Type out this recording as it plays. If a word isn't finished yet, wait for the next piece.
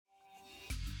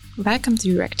Welcome to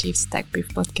Eurective's Tech Brief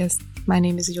podcast. My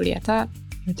name is Julieta,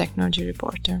 your technology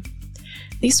reporter.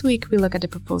 This week we look at the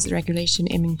proposed regulation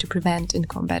aiming to prevent and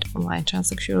combat online child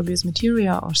sexual abuse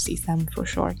material, or CSAM for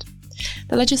short.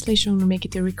 The legislation will make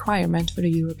it a requirement for the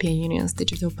European Union's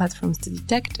digital platforms to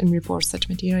detect and report such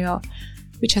material,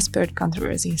 which has spurred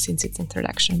controversy since its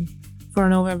introduction. For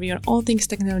an overview on all things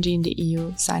technology in the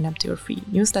EU, sign up to our free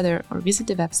newsletter or visit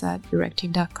the website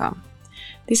euractiv.com.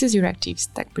 This is Eurective's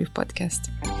Tech Brief podcast.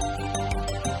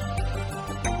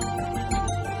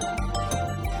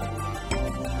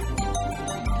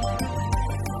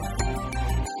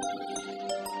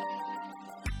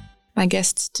 My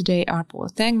guests today are Paul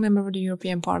Tang, member of the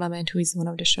European Parliament, who is one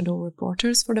of the shadow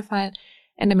reporters for the file,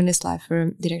 and Emily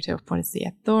Slifer, director of policy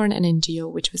at Thorn, an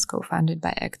NGO which was co-founded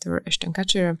by actor Ashton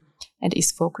Kutcher and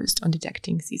is focused on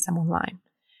detecting CSAM online.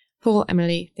 Paul,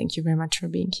 Emily, thank you very much for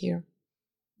being here.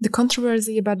 The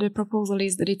controversy about the proposal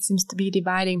is that it seems to be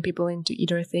dividing people into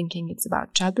either thinking it's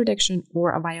about child protection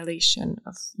or a violation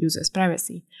of users'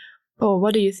 privacy. Paul,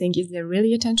 what do you think? Is there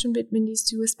really a tension between these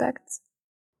two aspects?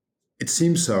 It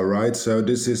seems so, right? So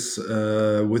this is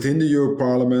within the European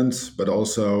Parliament, but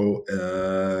also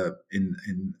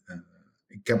in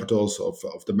capitals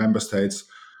of the member states,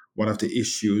 one of the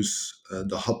issues,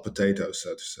 the hot potatoes,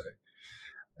 so to say.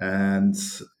 And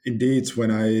indeed, when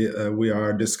we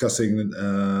are discussing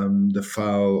the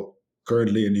file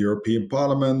currently in the European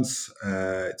Parliament,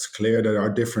 it's clear there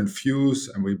are different views,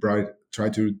 and we try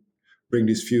to bring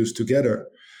these views together.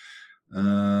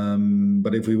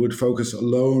 But if we would focus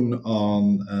alone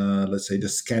on, let's say, the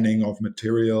scanning of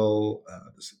material,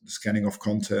 the scanning of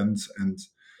content, and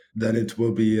then it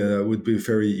would be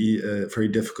very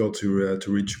difficult to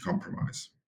reach a compromise.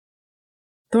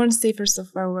 Thorn's safer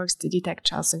software works to detect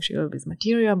child sexual abuse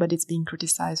material, but it's being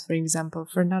criticized, for example,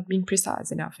 for not being precise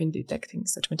enough in detecting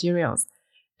such materials.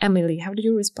 Emily, how do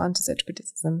you respond to such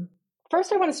criticism?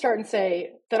 First, I want to start and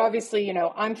say that obviously,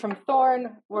 I'm from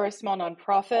Thorn. We're a small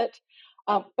nonprofit,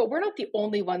 but we're not the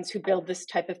only ones who build this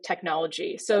type of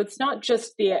technology. So it's not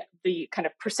just the kind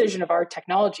of precision of our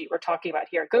technology we're talking about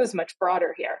here. It goes much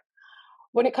broader here.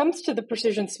 When it comes to the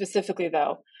precision specifically,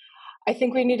 though, I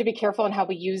think we need to be careful in how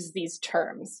we use these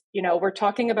terms. We're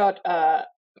talking about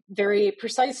very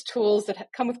precise tools that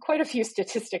come with quite a few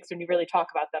statistics when you really talk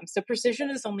about them. So precision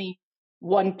is only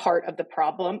one part of the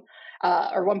problem,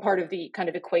 or one part of the kind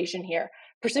of equation here.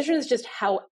 Precision is just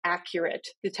how accurate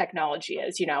the technology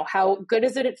is. How good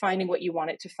is it at finding what you want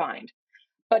it to find?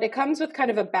 But it comes with kind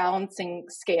of a balancing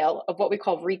scale of what we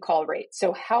call recall rate.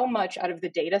 So how much out of the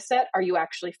data set are you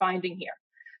actually finding here?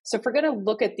 So if we're going to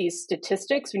look at these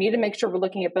statistics, we need to make sure we're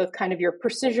looking at both kind of your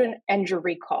precision and your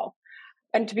recall.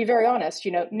 And to be very honest,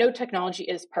 no technology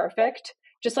is perfect,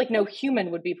 just like no human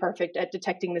would be perfect at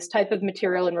detecting this type of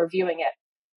material and reviewing it.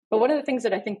 But one of the things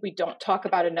that I think we don't talk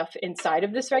about enough inside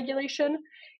of this regulation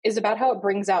is about how it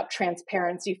brings out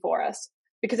transparency for us.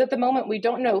 Because at the moment, we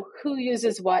don't know who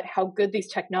uses what, how good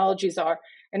these technologies are.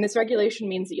 And this regulation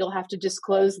means that you'll have to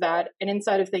disclose that. And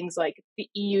inside of things like the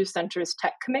EU Centre's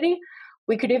Tech Committee,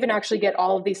 we could even actually get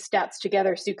all of these stats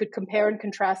together so you could compare and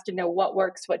contrast and know what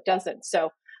works, what doesn't. So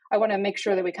I want to make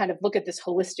sure that we kind of look at this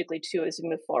holistically too as we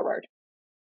move forward.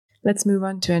 Let's move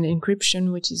on to an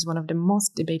encryption, which is one of the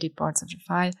most debated parts of the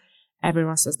file.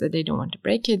 Everyone says that they don't want to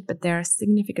break it, but there are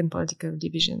significant political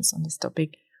divisions on this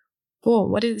topic. Paul,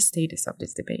 what is the status of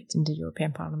this debate in the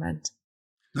European Parliament?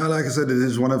 Now, like I said, it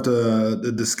is one of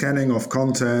the scanning of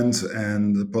content,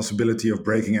 and the possibility of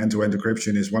breaking end-to-end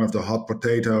encryption is one of the hot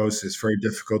potatoes. It's very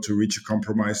difficult to reach a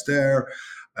compromise there.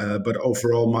 But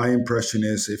overall, my impression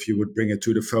is if you would bring it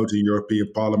to the vote in European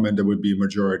Parliament, there would be a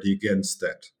majority against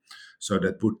that. So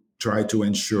that would try to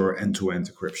ensure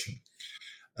end-to-end encryption.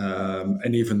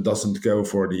 And even doesn't go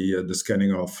for the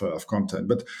scanning of content.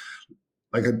 But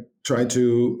like I tried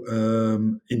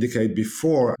to indicate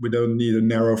before, we don't need a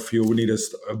narrow view, we need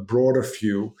a broader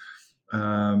view.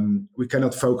 We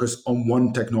cannot focus on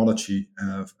one technology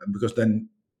because then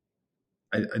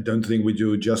I don't think we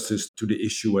do justice to the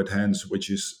issue at hand, which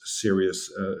is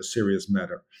a serious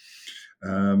matter.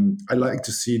 I like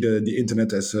to see the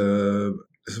internet as a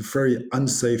very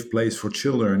unsafe place for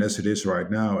children as it is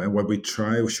right now. And what we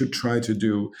should try to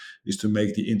do is to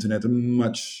make the internet a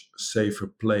much safer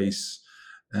place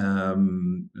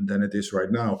than it is right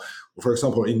now. For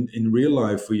example, in real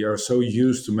life, we are so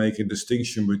used to making a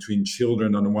distinction between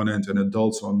children on the one hand and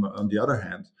adults on the other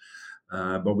hand.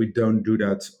 But we don't do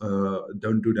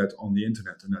that on the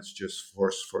internet, and that's just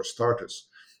for starters.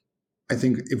 I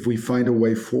think if we find a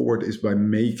way forward is by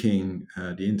making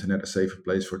the internet a safer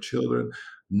place for children,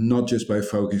 not just by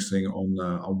focusing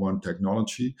on one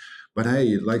technology. But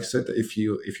hey, like I said, if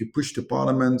you push the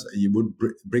parliament and you would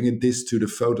bring this to the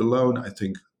vote alone, I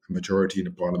think a majority in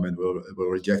the parliament will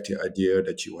reject the idea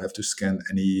that you have to scan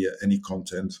any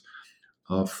content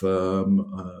of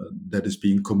that is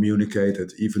being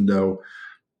communicated, even though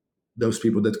those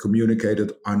people that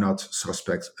communicated are not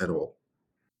suspect at all.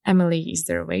 Emily, is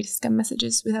there a way to scan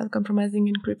messages without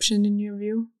compromising encryption in your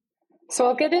view? So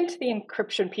I'll get into the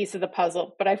encryption piece of the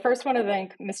puzzle, but I first want to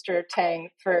thank Mr. Tang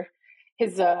for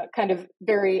his kind of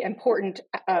very important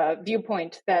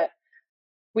viewpoint that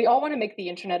we all want to make the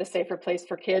internet a safer place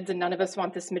for kids, and none of us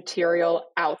want this material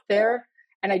out there.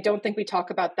 And I don't think we talk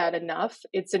about that enough.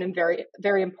 It's a very,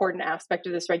 very important aspect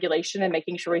of this regulation and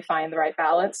making sure we find the right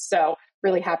balance. So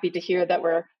really happy to hear that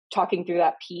we're talking through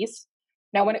that piece.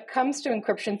 Now, when it comes to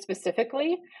encryption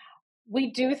specifically,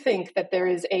 we do think that there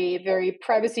is a very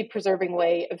privacy-preserving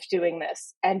way of doing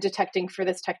this and detecting for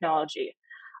this technology.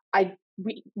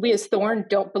 We as Thorn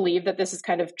don't believe that this is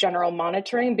kind of general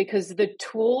monitoring, because the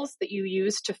tools that you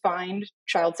use to find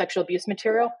child sexual abuse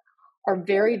material are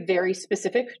very, very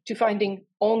specific to finding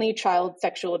only child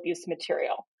sexual abuse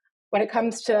material. When it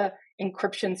comes to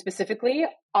encryption specifically,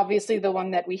 obviously the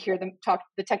one that we hear them talk,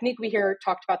 the technique we hear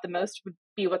talked about the most would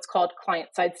be what's called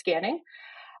client-side scanning.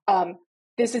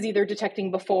 This is either detecting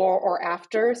before or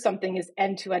after something is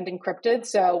end-to-end encrypted.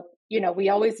 So, we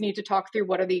always need to talk through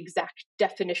what are the exact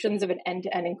definitions of an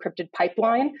end-to-end encrypted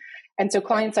pipeline. And so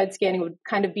client-side scanning would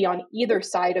kind of be on either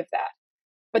side of that.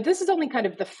 But this is only kind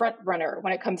of the front runner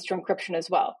when it comes to encryption as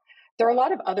well. There are a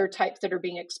lot of other types that are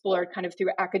being explored kind of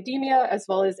through academia as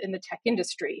well as in the tech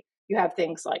industry. You have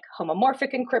things like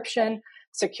homomorphic encryption,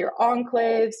 secure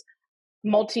enclaves,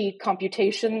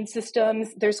 multi-computation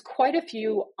systems. There's quite a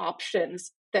few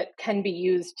options that can be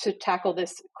used to tackle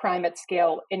this crime at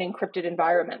scale in encrypted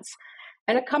environments.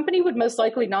 And a company would most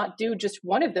likely not do just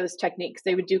one of those techniques.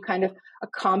 They would do kind of a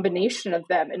combination of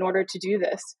them in order to do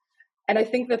this. And I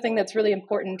think the thing that's really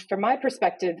important from my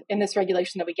perspective in this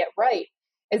regulation that we get right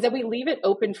is that we leave it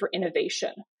open for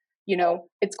innovation.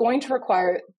 It's going to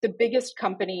require the biggest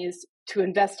companies to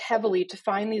invest heavily to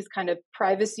find these kind of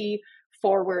privacy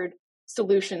forward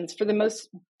solutions for the most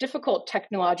difficult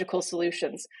technological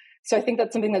solutions. So I think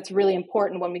that's something that's really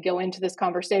important when we go into this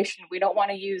conversation. We don't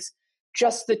want to use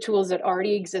just the tools that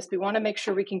already exist. We want to make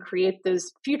sure we can create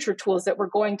those future tools that we're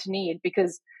going to need,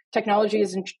 because technology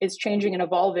is changing and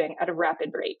evolving at a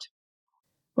rapid rate.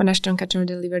 When Ashton Kutcher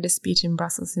delivered a speech in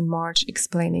Brussels in March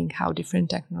explaining how different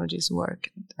technologies work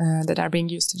that are being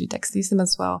used to detect CSAM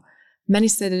as well, many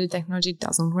said that the technology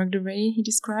doesn't work the way he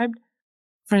described.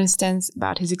 For instance,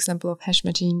 about his example of hash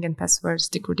matching and passwords,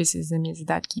 the criticism is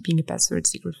that keeping a password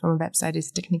secret from a website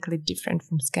is technically different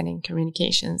from scanning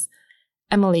communications.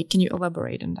 Emily, can you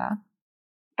elaborate on that?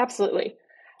 Absolutely.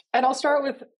 And I'll start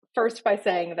with first by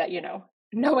saying that,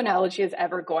 no analogy is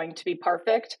ever going to be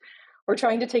perfect. We're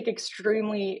trying to take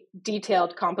extremely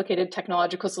detailed, complicated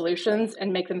technological solutions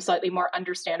and make them slightly more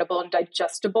understandable and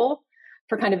digestible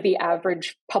for kind of the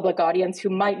average public audience who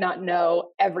might not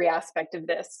know every aspect of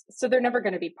this. So they're never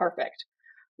going to be perfect.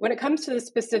 When it comes to the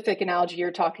specific analogy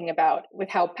you're talking about with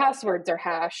how passwords are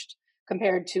hashed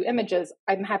compared to images,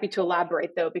 I'm happy to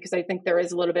elaborate though, because I think there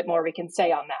is a little bit more we can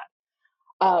say on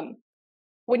that.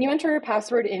 When you enter your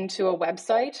password into a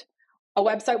website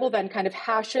will then kind of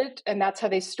hash it, and that's how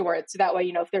they store it. So that way,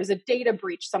 if there's a data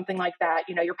breach, something like that,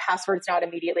 your password's not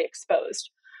immediately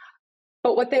exposed.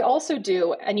 But what they also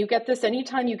do, and you get this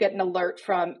anytime you get an alert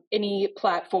from any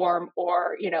platform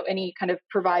or, any kind of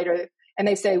provider, and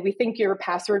they say, we think your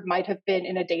password might have been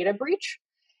in a data breach,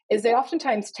 is they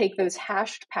oftentimes take those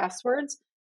hashed passwords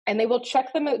and they will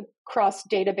check them across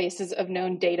databases of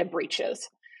known data breaches.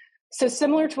 So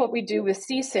similar to what we do with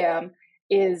CSAM,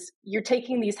 is you're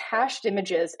taking these hashed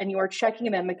images and you are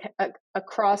checking them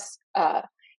across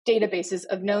databases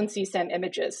of known CSAM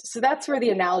images. So that's where the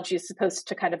analogy is supposed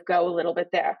to kind of go a little bit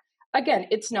there. Again,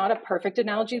 it's not a perfect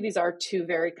analogy. These are two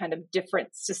very kind of different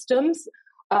systems,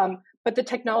 but the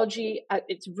technology at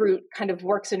its root kind of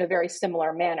works in a very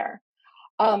similar manner.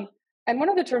 And one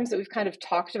of the terms that we've kind of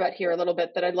talked about here a little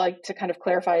bit that I'd like to kind of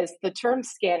clarify is the term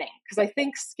scanning, because I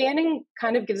think scanning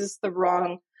kind of gives us the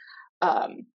wrong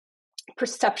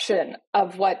perception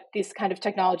of what this kind of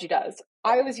technology does.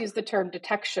 I always use the term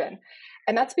detection.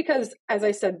 And that's because, as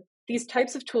I said, these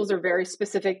types of tools are very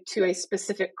specific to a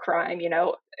specific crime.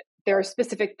 There are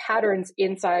specific patterns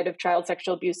inside of child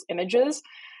sexual abuse images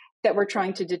that we're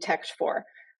trying to detect for.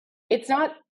 It's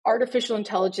not artificial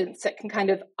intelligence that can kind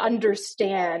of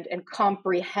understand and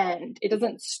comprehend. It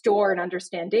doesn't store and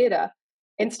understand data.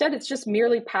 Instead, it's just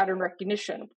merely pattern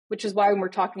recognition, which is why when we're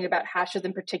talking about hashes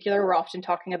in particular, we're often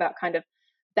talking about kind of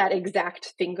that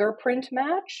exact fingerprint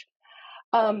match.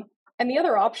 And the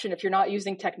other option, if you're not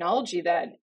using technology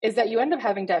then, is that you end up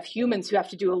having to have humans who have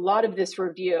to do a lot of this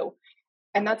review.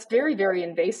 And that's very, very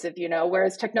invasive,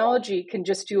 whereas technology can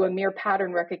just do a mere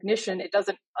pattern recognition. It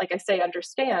doesn't, like I say,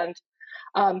 understand.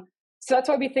 So that's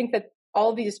why we think that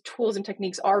all these tools and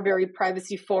techniques are very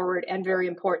privacy forward and very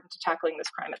important to tackling this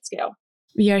crime at scale.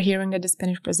 We are hearing that the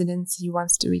Spanish presidency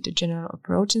wants to reach a general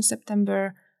approach in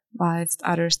September, whilst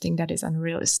others think that is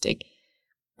unrealistic.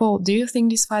 Paul, do you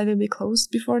think this file will be closed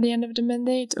before the end of the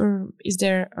mandate, or is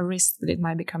there a risk that it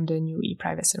might become the new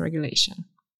e-privacy regulation?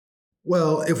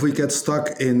 Well, if we get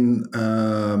stuck in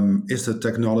is the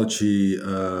technology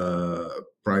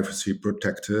privacy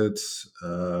protected?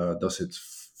 Does it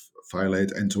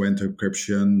violate end-to-end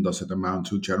encryption? Does it amount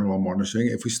to general monitoring?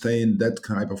 If we stay in that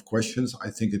type of questions, I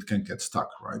think it can get stuck,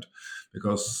 right?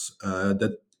 Because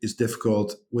that is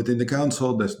difficult within the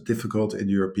Council. That's difficult in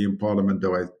the European Parliament,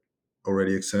 though I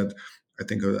already said, I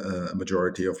think a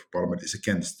majority of Parliament is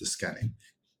against the scanning.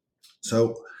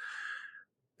 So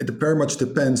it very much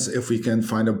depends if we can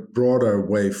find a broader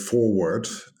way forward,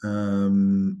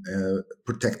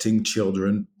 protecting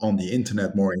children on the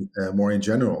internet more in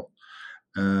general.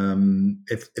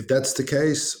 If that's the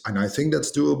case, and I think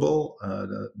that's doable,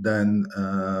 then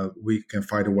we can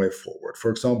find a way forward. For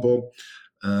example,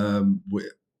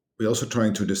 we're also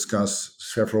trying to discuss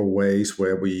several ways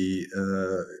where we,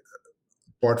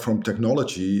 apart from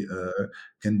technology,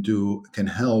 can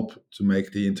help to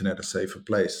make the internet a safer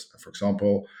place. For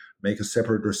example, make a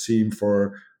separate regime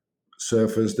for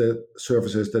services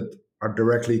that are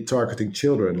directly targeting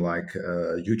children, like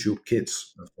YouTube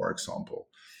Kids, for example.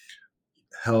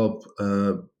 Help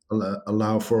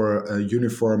allow for a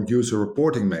uniform user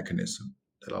reporting mechanism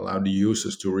that allow the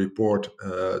users to report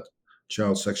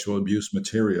child sexual abuse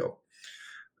material.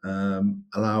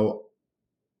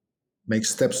 Make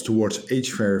steps towards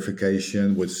age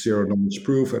verification with zero knowledge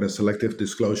proof and a selective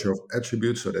disclosure of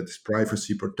attributes so that it's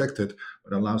privacy protected,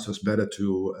 but allows us better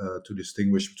to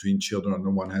distinguish between children on the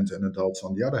one hand and adults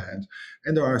on the other hand.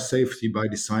 And there are safety by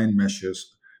design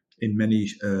measures in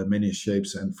many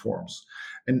shapes and forms.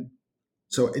 And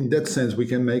so in that sense, we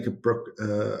can make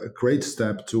a great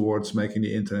step towards making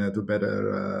the internet a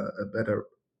better,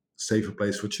 safer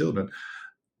place for children.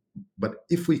 But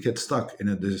if we get stuck in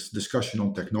this discussion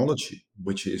on technology,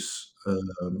 which is,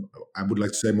 I would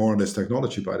like to say more on this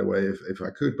technology, by the way, if I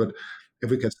could, but if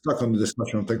we get stuck on the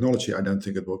discussion on technology, I don't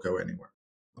think it will go anywhere.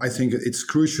 I think it's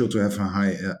crucial to have a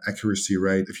high accuracy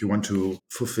rate if you want to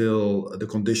fulfill the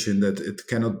condition that it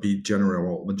cannot be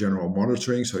general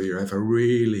monitoring. So you have a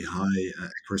really high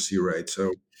accuracy rate.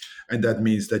 So, and that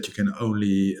means that you can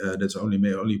that's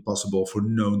only possible for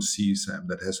known CSAM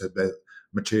that has a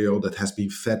material that has been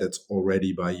vetted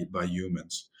already by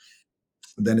humans.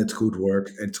 Then it could work.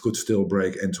 It could still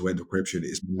break end-to-end encryption.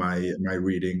 Is my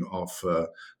reading of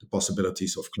the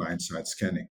possibilities of client-side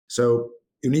scanning. So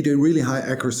you need a really high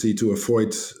accuracy to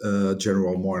avoid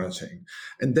general monitoring.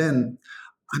 And then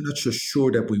I'm not so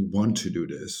sure that we want to do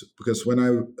this, because when I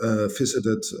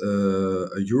visited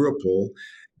Europol,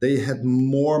 they had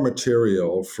more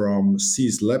material from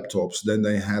seized laptops than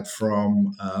they had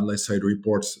from, let's say, the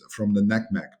reports from the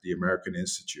NACMAC, the American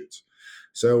Institute.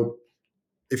 So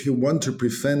if you want to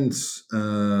prevent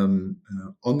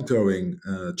ongoing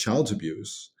child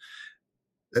abuse,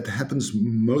 that happens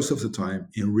most of the time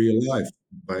in real life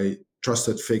by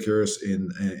trusted figures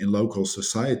in local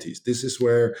societies. This is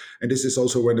where, and this is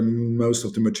also where the most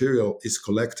of the material is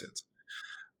collected.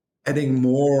 Adding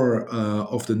more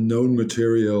of the known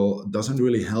material doesn't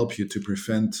really help you to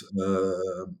prevent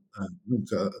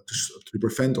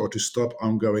or to stop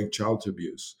ongoing child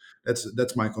abuse.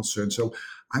 That's my concern. So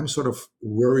I'm sort of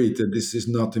worried that this is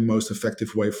not the most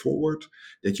effective way forward.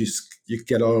 That you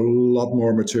get a lot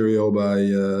more material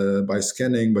by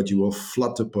scanning, but you will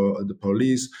flood the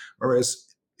police. Whereas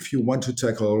if you want to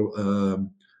tackle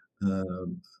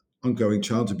ongoing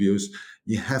child abuse,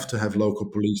 you have to have local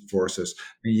police forces,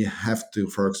 and you have to,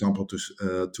 for example,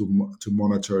 to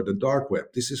monitor the dark web.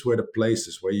 This is where the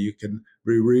places where you can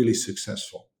be really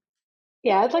successful.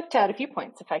 Yeah, I'd like to add a few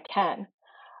points if I can.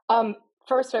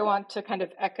 First, I want to kind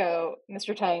of echo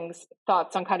Mr. Tang's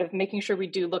thoughts on kind of making sure we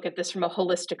do look at this from a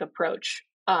holistic approach.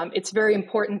 It's very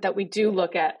important that we do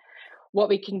look at what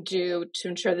we can do to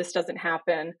ensure this doesn't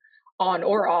happen on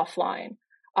or offline.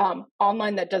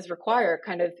 Online, that does require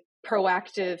kind of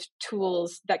proactive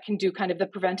tools that can do kind of the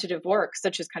preventative work,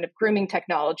 such as kind of grooming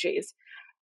technologies.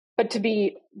 But to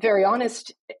be very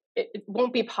honest, it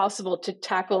won't be possible to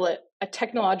tackle it a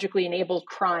technologically enabled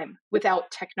crime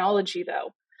without technology,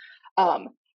 though.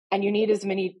 And you need as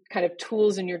many kind of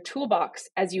tools in your toolbox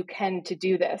as you can to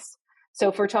do this. So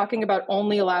if we're talking about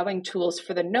only allowing tools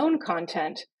for the known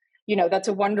content, that's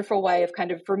a wonderful way of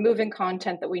kind of removing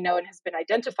content that we know and has been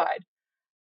identified.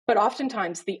 But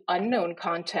oftentimes the unknown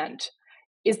content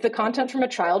is the content from a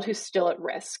child who's still at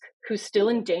risk, who's still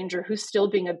in danger, who's still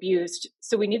being abused.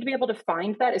 So we need to be able to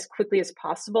find that as quickly as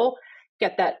possible,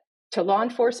 get that to law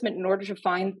enforcement in order to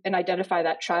find and identify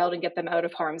that child and get them out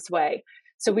of harm's way.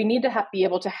 So we need to be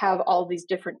able to have all these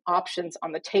different options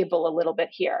on the table a little bit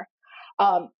here.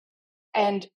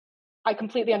 And I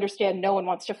completely understand no one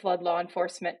wants to flood law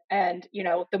enforcement. And,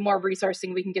 the more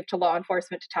resourcing we can give to law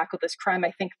enforcement to tackle this crime,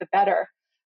 I think the better.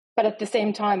 But at the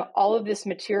same time, all of this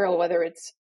material, whether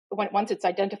once it's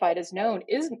identified as known,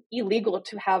 is illegal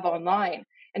to have online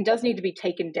and does need to be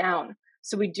taken down.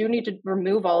 So we do need to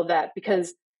remove all of that,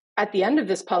 because at the end of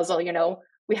this puzzle,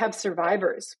 we have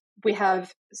survivors. We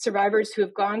have survivors who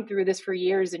have gone through this for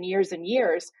years and years and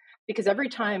years, because every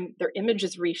time their image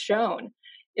is reshown,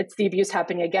 it's the abuse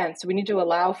happening again. So we need to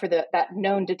allow for that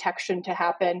known detection to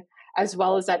happen, as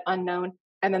well as that unknown.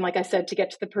 And then, like I said, to get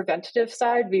to the preventative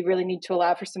side, we really need to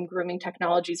allow for some grooming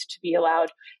technologies to be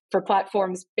allowed for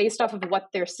platforms based off of what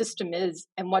their system is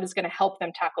and what is going to help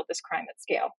them tackle this crime at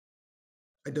scale.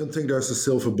 I don't think there's a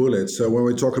silver bullet. So when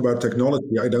we talk about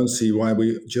technology, I don't see why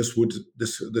we just would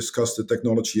discuss the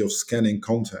technology of scanning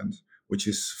content, which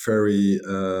is very,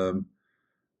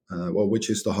 which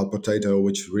is the hot potato,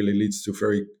 which really leads to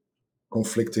very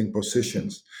conflicting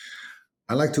positions.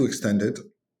 I like to extend it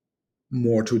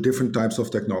more to different types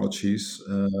of technologies.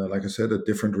 Like I said, a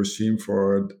different regime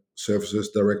for services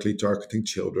directly targeting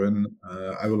children.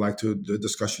 I would like to the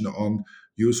discussion on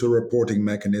user reporting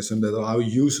mechanism that allow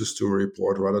users to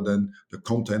report rather than the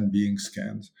content being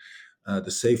scanned.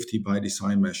 The safety by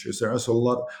design measures. There is a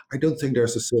lot. I don't think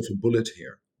there's a silver bullet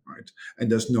here, right? And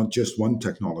there's not just one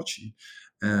technology.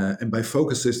 And by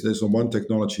focusing this on one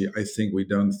technology, I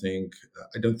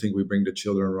don't think we bring the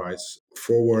children rights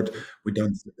forward. We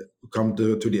don't come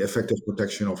to the effective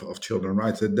protection of children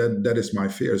rights. That is my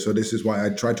fear. So this is why I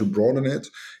try to broaden it,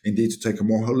 indeed, to take a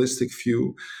more holistic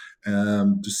view,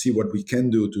 to see what we can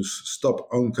do to stop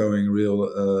ongoing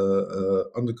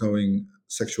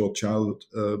sexual child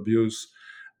abuse,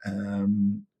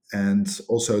 and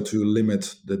also to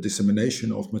limit the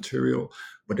dissemination of material.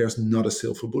 But there's not a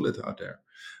silver bullet out there.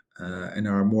 And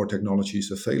there are more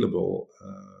technologies available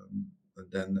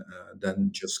than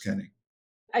just scanning.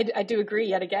 I do agree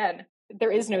yet again.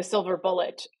 There is no silver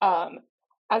bullet.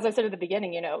 As I said at the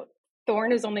beginning,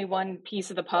 Thorn is only one piece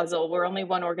of the puzzle. We're only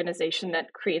one organization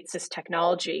that creates this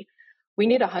technology. We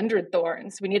need 100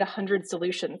 Thorns. We need 100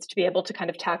 solutions to be able to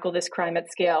kind of tackle this crime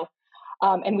at scale.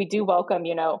 And we do welcome,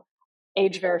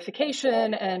 age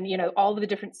verification and, all of the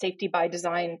different safety by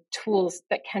design tools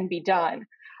that can be done.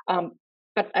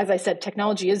 But as I said,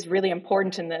 technology is really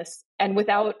important in this. And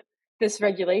without this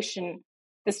regulation,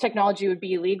 this technology would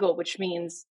be illegal, which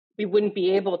means we wouldn't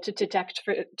be able to detect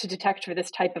for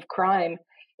this type of crime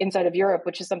inside of Europe,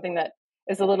 which is something that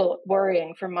is a little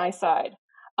worrying from my side.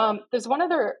 There's one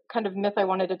other kind of myth I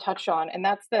wanted to touch on, and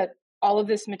that's that all of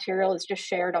this material is just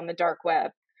shared on the dark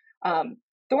web.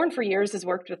 Thorn for years has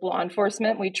worked with law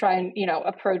enforcement. We try and,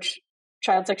 approach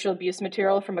child sexual abuse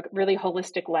material from a really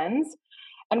holistic lens.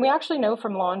 And we actually know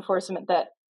from law enforcement that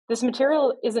this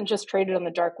material isn't just traded on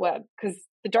the dark web, because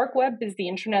the dark web is the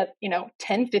internet,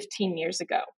 10, 15 years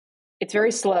ago. It's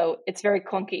very slow. It's very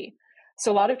clunky.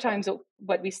 So a lot of times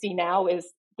what we see now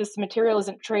is this material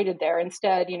isn't traded there.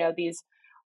 Instead, these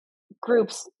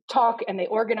groups talk and they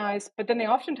organize, but then they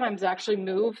oftentimes actually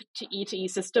move to E2E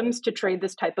systems to trade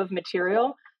this type of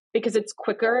material because it's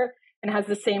quicker and has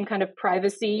the same kind of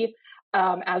privacy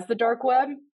as the dark web,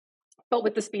 but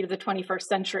with the speed of the 21st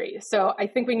century. So I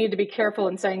think we need to be careful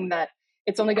in saying that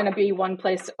it's only going to be one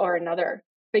place or another,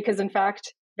 because in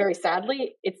fact, very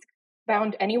sadly, it's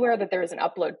found anywhere that there is an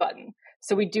upload button.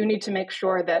 So we do need to make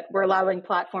sure that we're allowing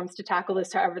platforms to tackle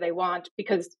this however they want,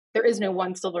 because there is no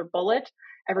one silver bullet.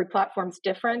 Every platform's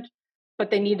different,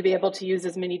 but they need to be able to use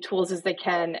as many tools as they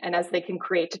can and as they can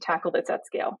create to tackle this at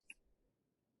scale.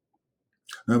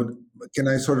 Can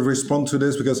I sort of respond to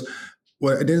this? Because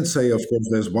I didn't say, of course,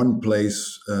 there's one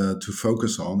place to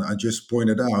focus on. I just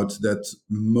pointed out that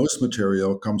most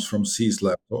material comes from seized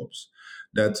laptops,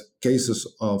 that cases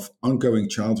of ongoing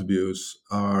child abuse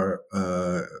are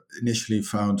initially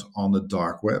found on the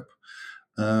dark web.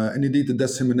 And indeed, the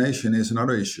dissemination is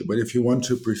another issue. But if you want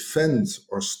to prevent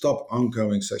or stop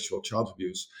ongoing sexual child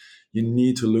abuse, you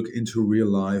need to look into real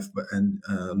life and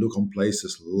look on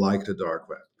places like the dark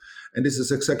web. And this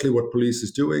is exactly what police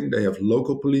is doing. They have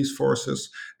local police forces,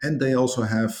 and they also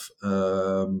have,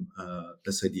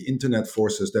 let's say, the internet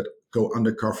forces that go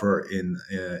undercover in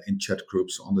chat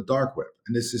groups on the dark web.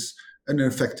 And this is an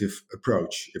effective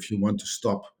approach if you want to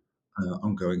stop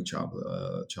ongoing child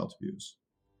abuse.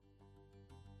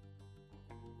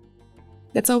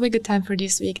 That's all we got time for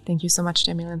this week. Thank you so much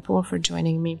to Emily and Paul for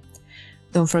joining me.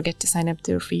 Don't forget to sign up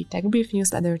to our free Tech Brief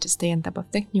newsletter to stay on top of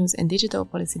tech news and digital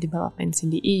policy developments in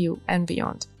the EU and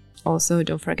beyond. Also,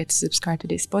 don't forget to subscribe to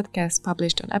this podcast,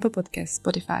 published on Apple Podcasts,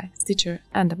 Spotify, Stitcher,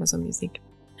 and Amazon Music.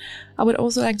 I would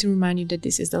also like to remind you that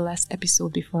this is the last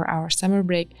episode before our summer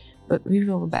break, but we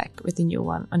will be back with a new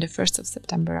one on the 1st of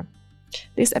September.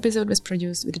 This episode was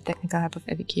produced with the technical help of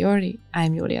Evi Kiori. I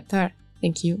am Julia Thorn.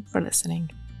 Thank you for listening.